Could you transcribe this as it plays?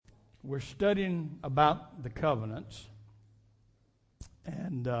We're studying about the covenants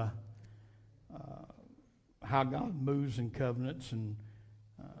and how God moves in covenants. And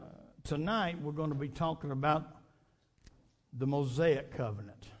tonight we're going to be talking about the Mosaic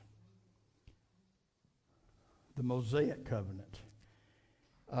covenant. The Mosaic covenant.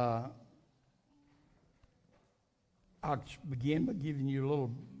 I'll begin by giving you a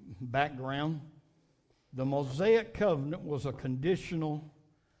little background. The Mosaic covenant was a conditional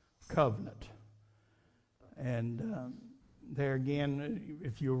covenant. And there again,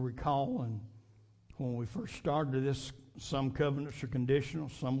 if you'll recall, and when we first started this, some covenants are conditional,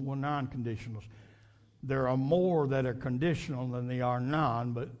 some were non-conditional. There are more that are conditional than they are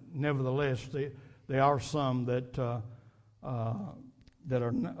non, but nevertheless, there are some that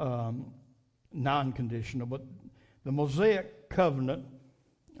are non-conditional. But the Mosaic covenant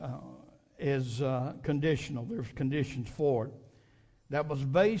is conditional. There's conditions for it. That was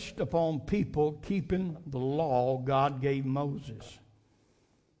based upon people keeping the law God gave Moses.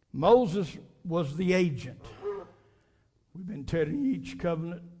 Moses was the agent. We've been telling each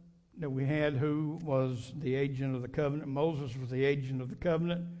covenant that we had who was the agent of the covenant. Moses was the agent of the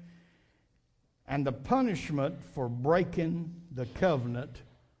covenant. And the punishment for breaking the covenant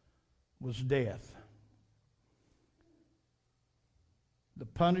was death. The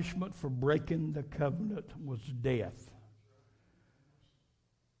punishment for breaking the covenant was death.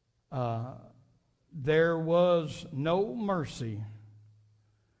 There was no mercy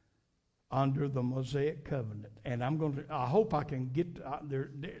under the Mosaic covenant. And I hope I can get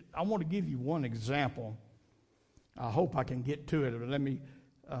there. I want to give you one example. I hope I can get to it, but let me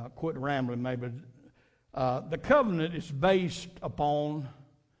quit rambling maybe. The covenant is based upon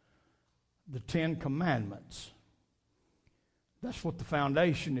the 10 Commandments. That's what the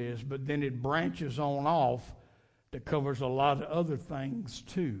foundation is, but then it branches on off that covers a lot of other things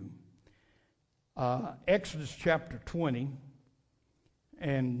too. Exodus chapter 20,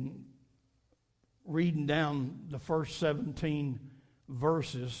 and reading down the first 17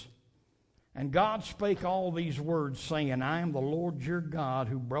 verses, and God spake all these words, saying, I am the Lord your God,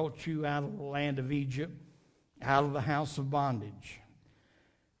 who brought you out of the land of Egypt, out of the house of bondage.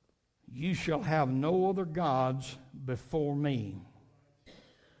 You shall have no other gods before me.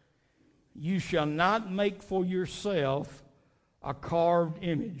 You shall not make for yourself a carved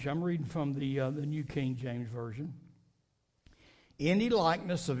image. I'm reading from the New King James Version. Any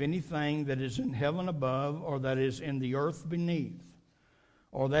likeness of anything that is in heaven above, or that is in the earth beneath,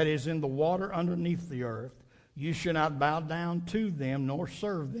 or that is in the water underneath the earth, you shall not bow down to them nor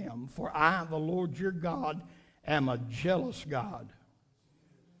serve them. For I, the Lord your God, am a jealous God.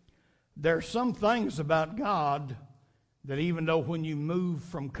 There are some things about God that even though when you move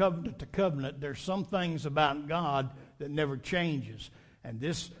from covenant to covenant, there's some things about God that never changes. And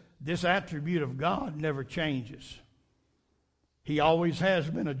this attribute of God never changes. He always has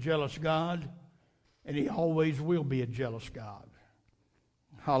been a jealous God, and he always will be a jealous God.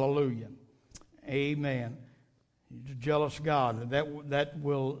 Hallelujah. Amen. He's a jealous God, and that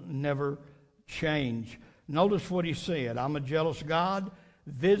will never change. Notice what he said. I'm a jealous God,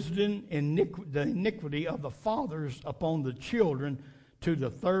 visiting the iniquity of the fathers upon the children to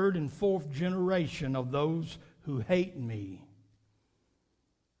the third and fourth generation of those who hate me.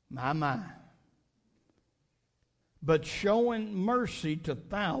 My. But showing mercy to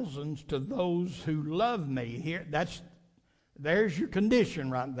thousands, to those who love me. There's your condition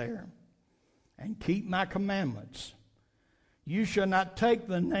right there. And keep my commandments. You shall not take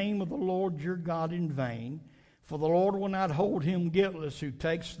the name of the Lord your God in vain, for the Lord will not hold him guiltless who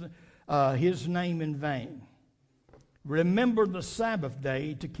takes his name in vain. Remember the Sabbath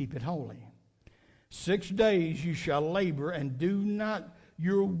day to keep it holy. 6 days you shall labor and do not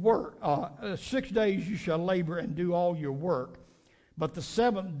your work. 6 days you shall labor and do all your work. But the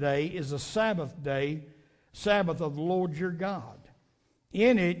seventh day is a Sabbath day, Sabbath of the Lord your God.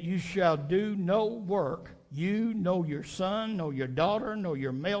 In it you shall do no work, you, nor your son, nor your daughter, nor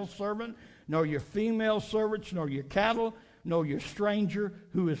your male servant, nor your female servants, nor your cattle, nor your stranger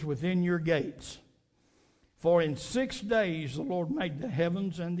who is within your gates. For in 6 days the Lord made the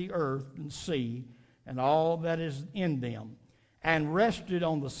heavens and the earth and sea and all that is in them, and rested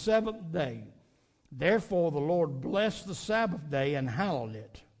on the seventh day. Therefore the Lord blessed the Sabbath day and hallowed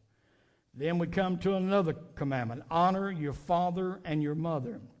it. Then we come to another commandment. Honor your father and your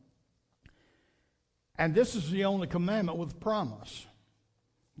mother. And this is the only commandment with promise.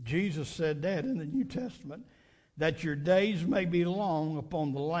 Jesus said that in the New Testament, that your days may be long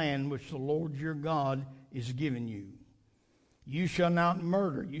upon the land which the Lord your God is giving you. You shall not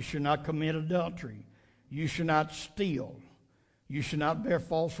murder. You shall not commit adultery. You shall not steal. You shall not bear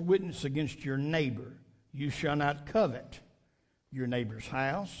false witness against your neighbor. You shall not covet your neighbor's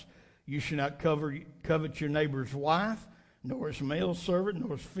house. You shall not covet your neighbor's wife, nor his male servant,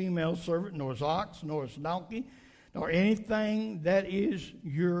 nor his female servant, nor his ox, nor his donkey, nor anything that is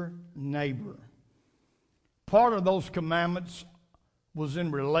your neighbor. Part of those commandments was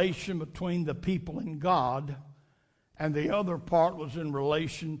in relation between the people and God, and the other part was in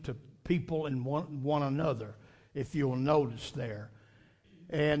relation to people and one another, if you'll notice there.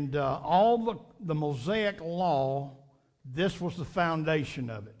 And all the Mosaic law, this was the foundation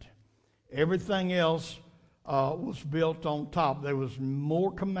of it. Everything else was built on top. There was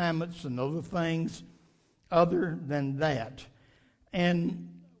more commandments and other things other than that. And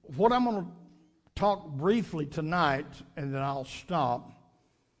what I'm going to talk briefly tonight, and then I'll stop,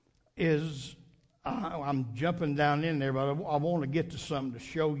 is I'm jumping down in there, but I want to get to something to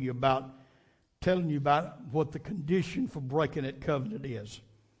show you about, telling you about what the condition for breaking that covenant is.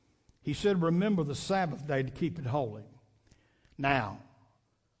 He said, remember the Sabbath day to keep it holy. Now,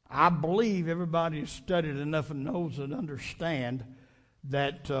 I believe everybody has studied enough and knows and understand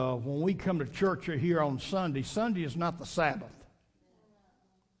that when we come to church here on Sunday, Sunday is not the Sabbath.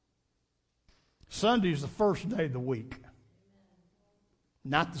 Sunday is the first day of the week,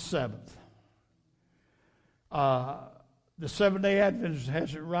 not the seventh. The Seventh-day Adventist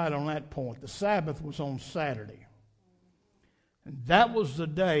has it right on that point. The Sabbath was on Saturday. And that was the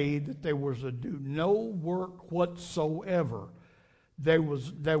day that there was to do no work whatsoever. There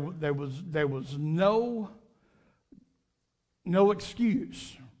was no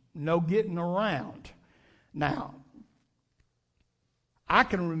excuse, no getting around. Now, I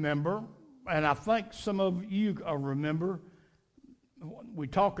can remember, and I think some of you remember, we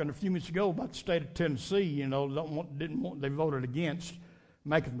talked a few minutes ago about the state of Tennessee. They voted against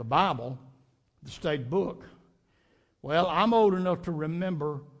making the Bible the state book. Well, I'm old enough to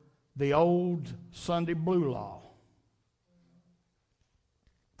remember the old Sunday Blue Law.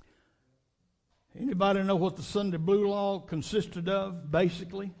 Anybody know what the Sunday Blue Law consisted of,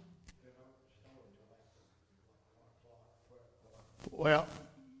 basically? Well,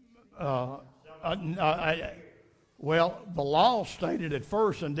 the law stated at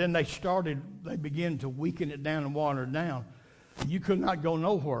first, and then they began to weaken it down and water it down. You could not go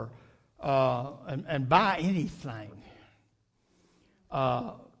nowhere and buy anything.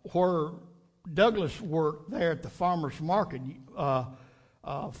 Where Douglas worked there at the farmer's market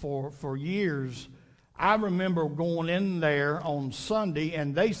for years, I remember going in there on Sunday,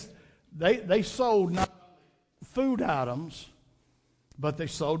 and they sold not food items, but they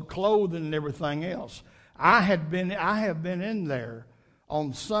sold clothing and everything else. I have been in there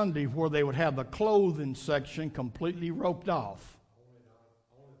on Sunday where they would have the clothing section completely roped off.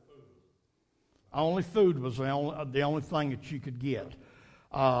 Only food was the only thing that you could get.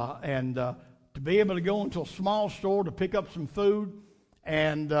 To be able to go into a small store to pick up some food,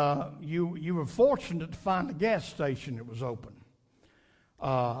 and you were fortunate to find a gas station that was open.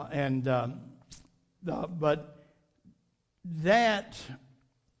 But that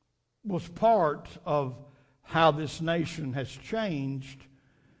was part of how this nation has changed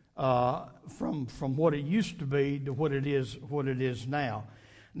from what it used to be to what it is now.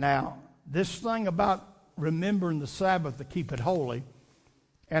 Now, this thing about remembering the Sabbath to keep it holy,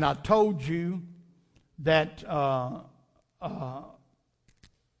 and I told you that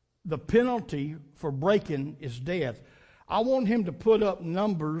the penalty for breaking is death. I want him to put up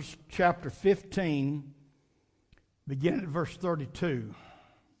Numbers chapter 15, beginning at verse 32.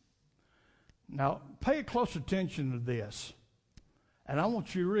 Now, pay close attention to this, and I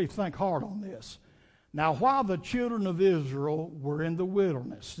want you to really think hard on this. Now, while the children of Israel were in the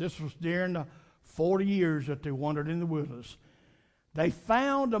wilderness, this was during the 40 years that they wandered in the wilderness, they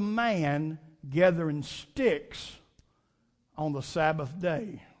found a man gathering sticks on the Sabbath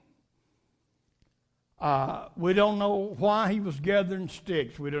day. We don't know why he was gathering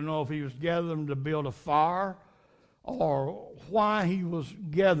sticks. We don't know if he was gathering to build a fire or why he was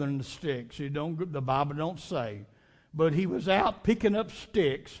gathering the sticks. The Bible don't say. But he was out picking up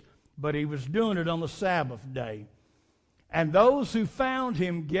sticks, but he was doing it on the Sabbath day. And those who found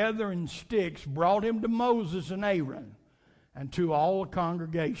him gathering sticks brought him to Moses and Aaron and to all the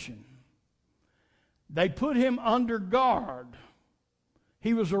congregation. They put him under guard.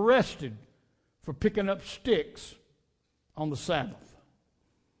 He was arrested for picking up sticks on the Sabbath.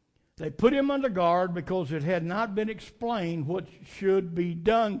 They put him under guard because it had not been explained what should be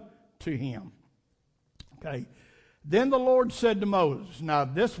done to him. Okay. Then the Lord said to Moses, now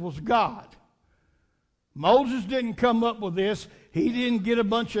this was God. Moses didn't come up with this. He didn't get a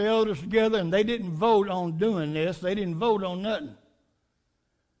bunch of elders together and they didn't vote on doing this. They didn't vote on nothing.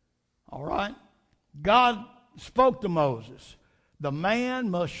 All right? God spoke to Moses. The man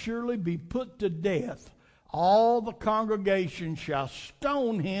must surely be put to death. All the congregation shall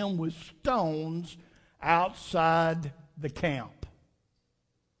stone him with stones outside the camp.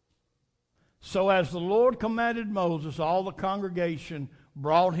 So as the Lord commanded Moses, all the congregation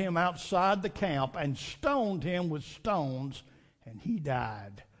brought him outside the camp and stoned him with stones, and he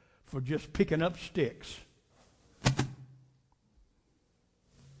died for just picking up sticks.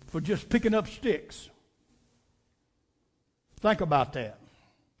 For just picking up sticks. Think about that.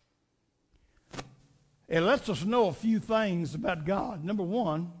 It lets us know a few things about God. Number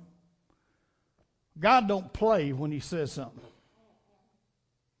one, God don't play when he says something.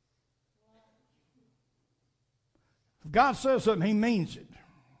 If God says something, he means it.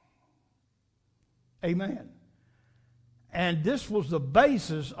 Amen. And this was the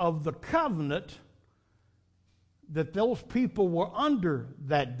basis of the covenant that those people were under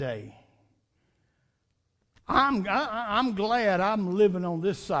that day. I'm glad I'm living on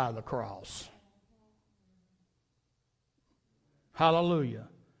this side of the cross. Hallelujah.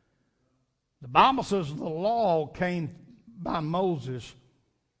 The Bible says the law came by Moses,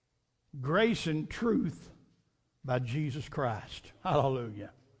 grace and truth by Jesus Christ.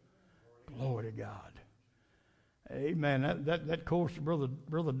 Hallelujah. Glory to God. Amen. That chorus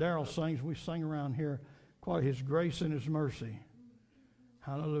Brother Darrell sings, we sing around here, quite his grace and his mercy.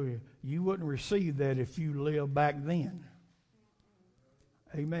 Hallelujah. You wouldn't receive that if you lived back then.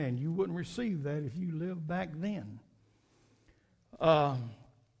 Amen. You wouldn't receive that if you lived back then.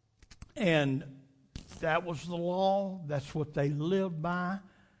 And that was the law. That's what they lived by.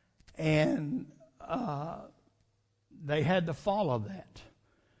 And they had to follow that.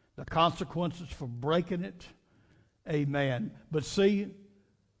 The consequences for breaking it. Amen. But see,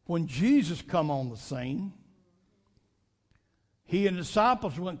 when Jesus come on the scene, he and the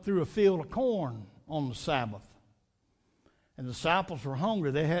disciples went through a field of corn on the Sabbath. And the disciples were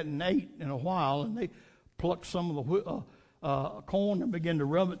hungry. They hadn't ate in a while, and they plucked some of the corn and began to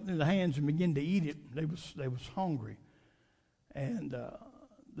rub it in their hands and begin to eat it. They was hungry. And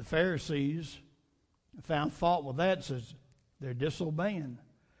the Pharisees found fault with that, says they're disobeying.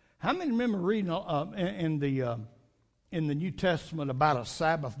 How many remember reading in the New Testament about a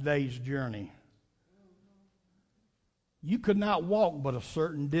Sabbath day's journey? You could not walk but a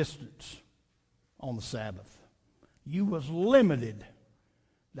certain distance on the Sabbath. You was limited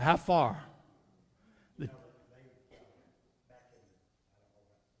to how far.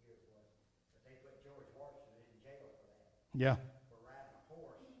 Yeah. For riding a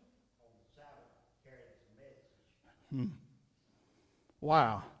horse on the Sabbath, carrying some messages.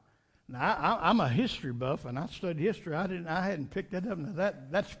 Wow. Now I'm a history buff, and I studied history. I hadn't picked that up. Now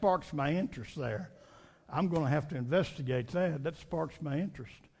that sparks my interest there. I'm going to have to investigate that. That sparks my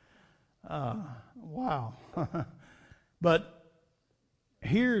interest. Wow. But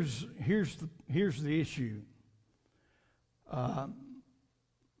here's the issue.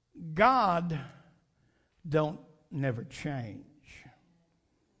 God don't never change,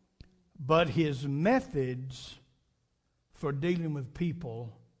 but his methods for dealing with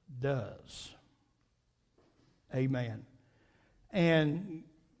people does. Amen. And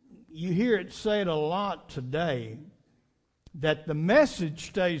you hear it said a lot today that the message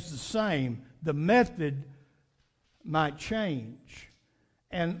stays the same, the method might change.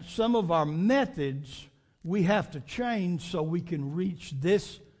 And some of our methods we have to change so we can reach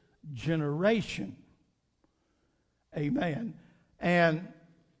this generation. Amen. And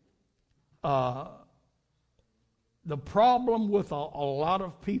the problem with a lot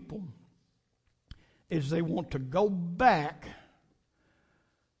of people is they want to go back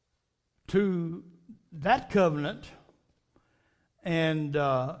to that covenant and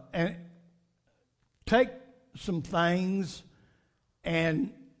take some things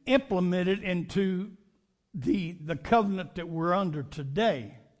and implement it into the covenant that we're under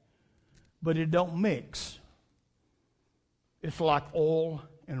today, but it don't mix. It's like oil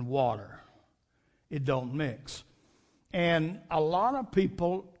and water. It don't mix. And a lot of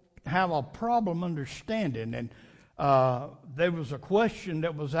people have a problem understanding. And there was a question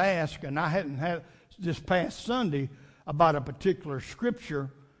that was asked, and I hadn't had this past Sunday, about a particular scripture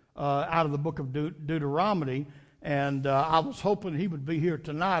out of the book of Deuteronomy. And I was hoping he would be here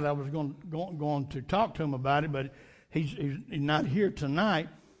tonight. I was going to talk to him about it, but he's not here tonight.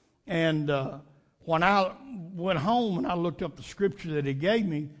 And when I went home and I looked up the scripture that he gave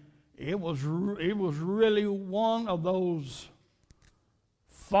me, it was really one of those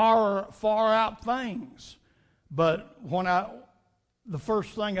far out things. But the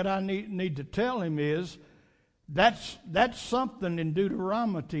first thing that I need to tell him is that's something in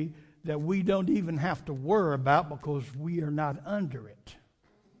Deuteronomy that we don't even have to worry about because we are not under it.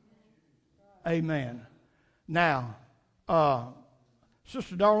 Amen. Now,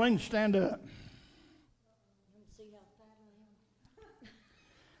 Sister Darlene, stand up.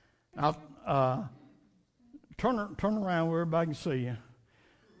 Now, turn around where everybody can see you.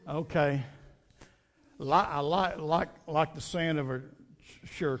 Okay. I like the saying of her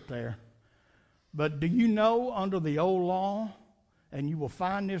shirt there. But do you know under the old law, and you will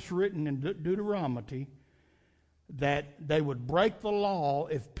find this written in Deuteronomy, that they would break the law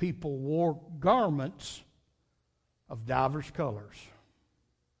if people wore garments of diverse colors.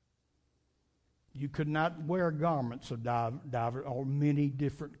 You could not wear garments of diverse or many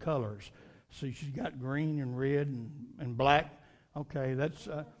different colors. See, she's got green and red and black. Okay, that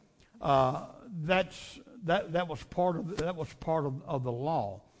was part of the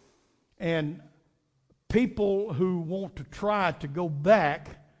law. And people who want to try to go back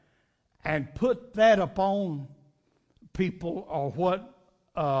and put that upon people are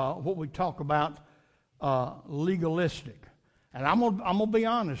what we talk about legalistic. And I'm gonna be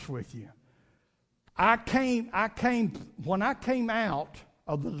honest with you. When I came out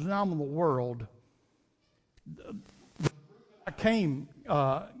of the denominational world, I came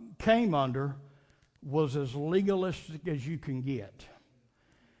under was as legalistic as you can get.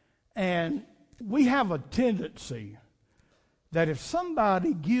 And we have a tendency that if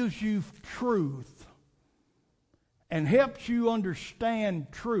somebody gives you truth and helps you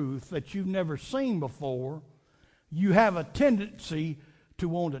understand truth that you've never seen before, you have a tendency to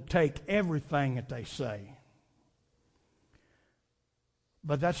want to take everything that they say.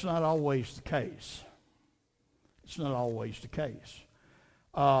 But that's not always the case. It's not always the case.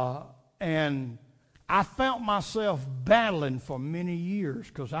 And I felt myself battling for many years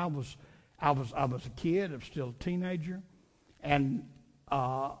because I was a kid. I was still a teenager, and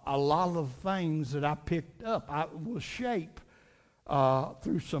a lot of things that I picked up, I was shaped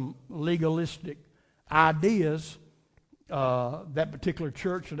through some legalistic ideas. That particular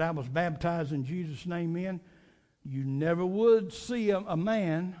church that I was baptized in Jesus' name in, you never would see a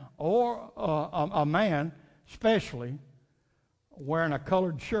man, or a man especially, wearing a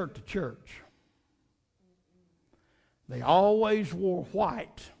colored shirt to church. They always wore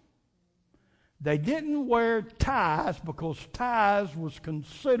white. They didn't wear ties because ties was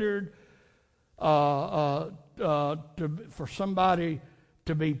considered for somebody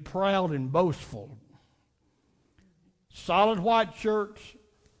to be proud and boastful. Solid white shirts,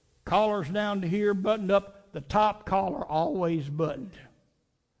 collars down to here, buttoned up, the top collar always buttoned.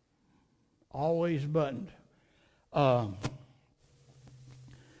 Always buttoned.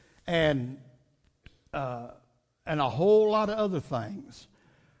 And a whole lot of other things.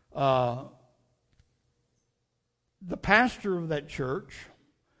 The pastor of that church,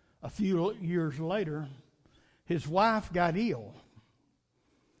 a few years later, his wife got ill.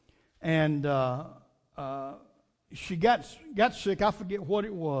 And she got sick. I forget what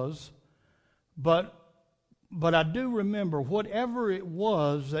it was, but I do remember whatever it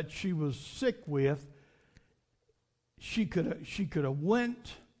was that she was sick with. She could have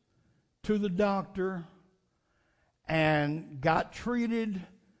went to the doctor and got treated,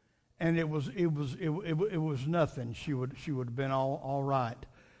 and it was nothing. She would have been all right,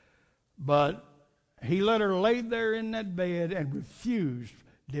 but he let her lay there in that bed and refused.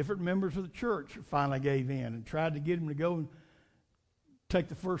 Different members of the church finally gave in and tried to get him to go and take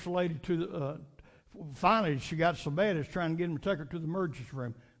the first lady to the. Finally, she got so bad as trying to get him to take her to the emergency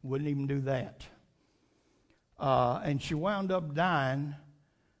room. Wouldn't even do that. And she wound up dying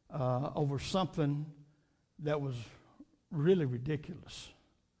over something that was really ridiculous.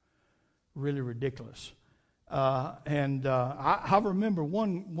 Really ridiculous. I remember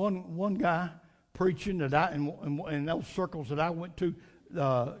one guy preaching that in those circles that I went to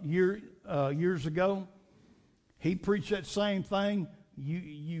years ago. He preached that same thing.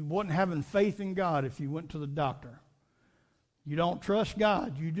 You wasn't having faith in God if you went to the doctor. You don't trust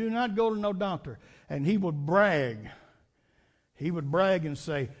God. You do not go to no doctor. And he would brag. He would brag and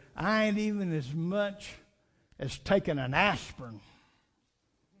say, I ain't even as much as taken an aspirin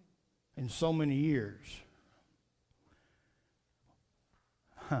in so many years.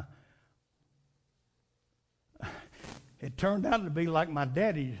 Huh. It turned out to be like my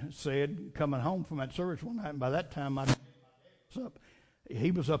daddy said, coming home from that service one night. And by that time,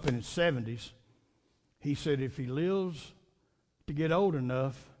 he was up in his 70s. He said if he lives to get old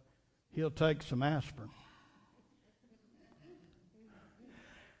enough, he'll take some aspirin.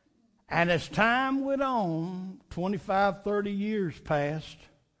 And as time went on, 25, 30 years passed,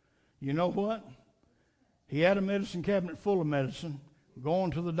 you know what? He had a medicine cabinet full of medicine,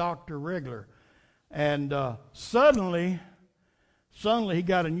 going to the doctor regular. And suddenly he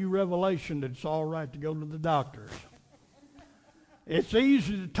got a new revelation that it's all right to go to the doctors. It's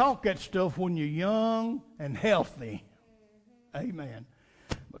easy to talk that stuff when you're young and healthy. Amen.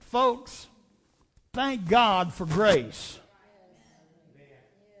 But folks, thank God for grace.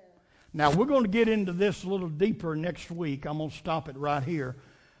 Now, we're going to get into this a little deeper next week. I'm going to stop it right here.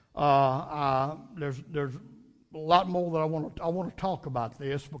 There's a lot more that I want to talk about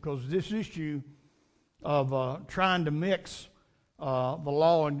this, because this issue of trying to mix the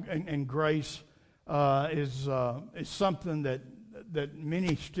law and grace is something that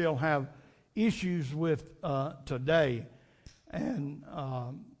many still have issues with today. And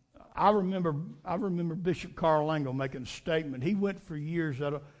I remember Bishop Carl Langle making a statement. He went for years,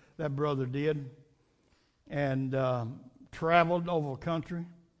 that brother did, and traveled over the country,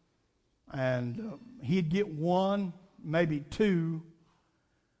 and he'd get one, maybe two,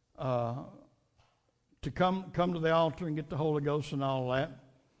 to come to the altar and get the Holy Ghost and all that.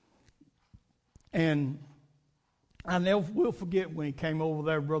 And I never will forget when he came over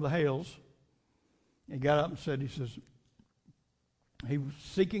there, Brother Hales. He got up and said, he says, he was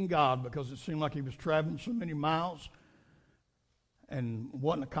seeking God because it seemed like he was traveling so many miles and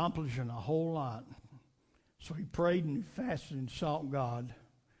wasn't accomplishing a whole lot. So he prayed and he fasted and sought God,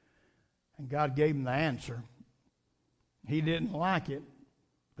 and God gave him the answer. He didn't like it,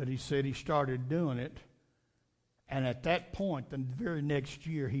 but he said he started doing it. And at that point, the very next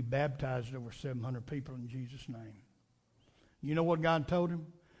year, he baptized over 700 people in Jesus' name. You know what God told him?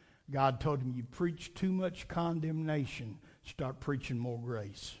 God told him, you preach too much condemnation. Start preaching more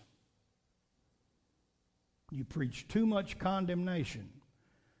grace. You preach too much condemnation.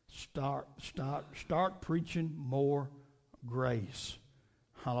 Start preaching more grace.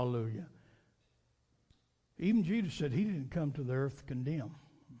 Hallelujah. Even Jesus said he didn't come to the earth to condemn.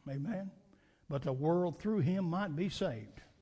 Amen. But the world through him might be saved.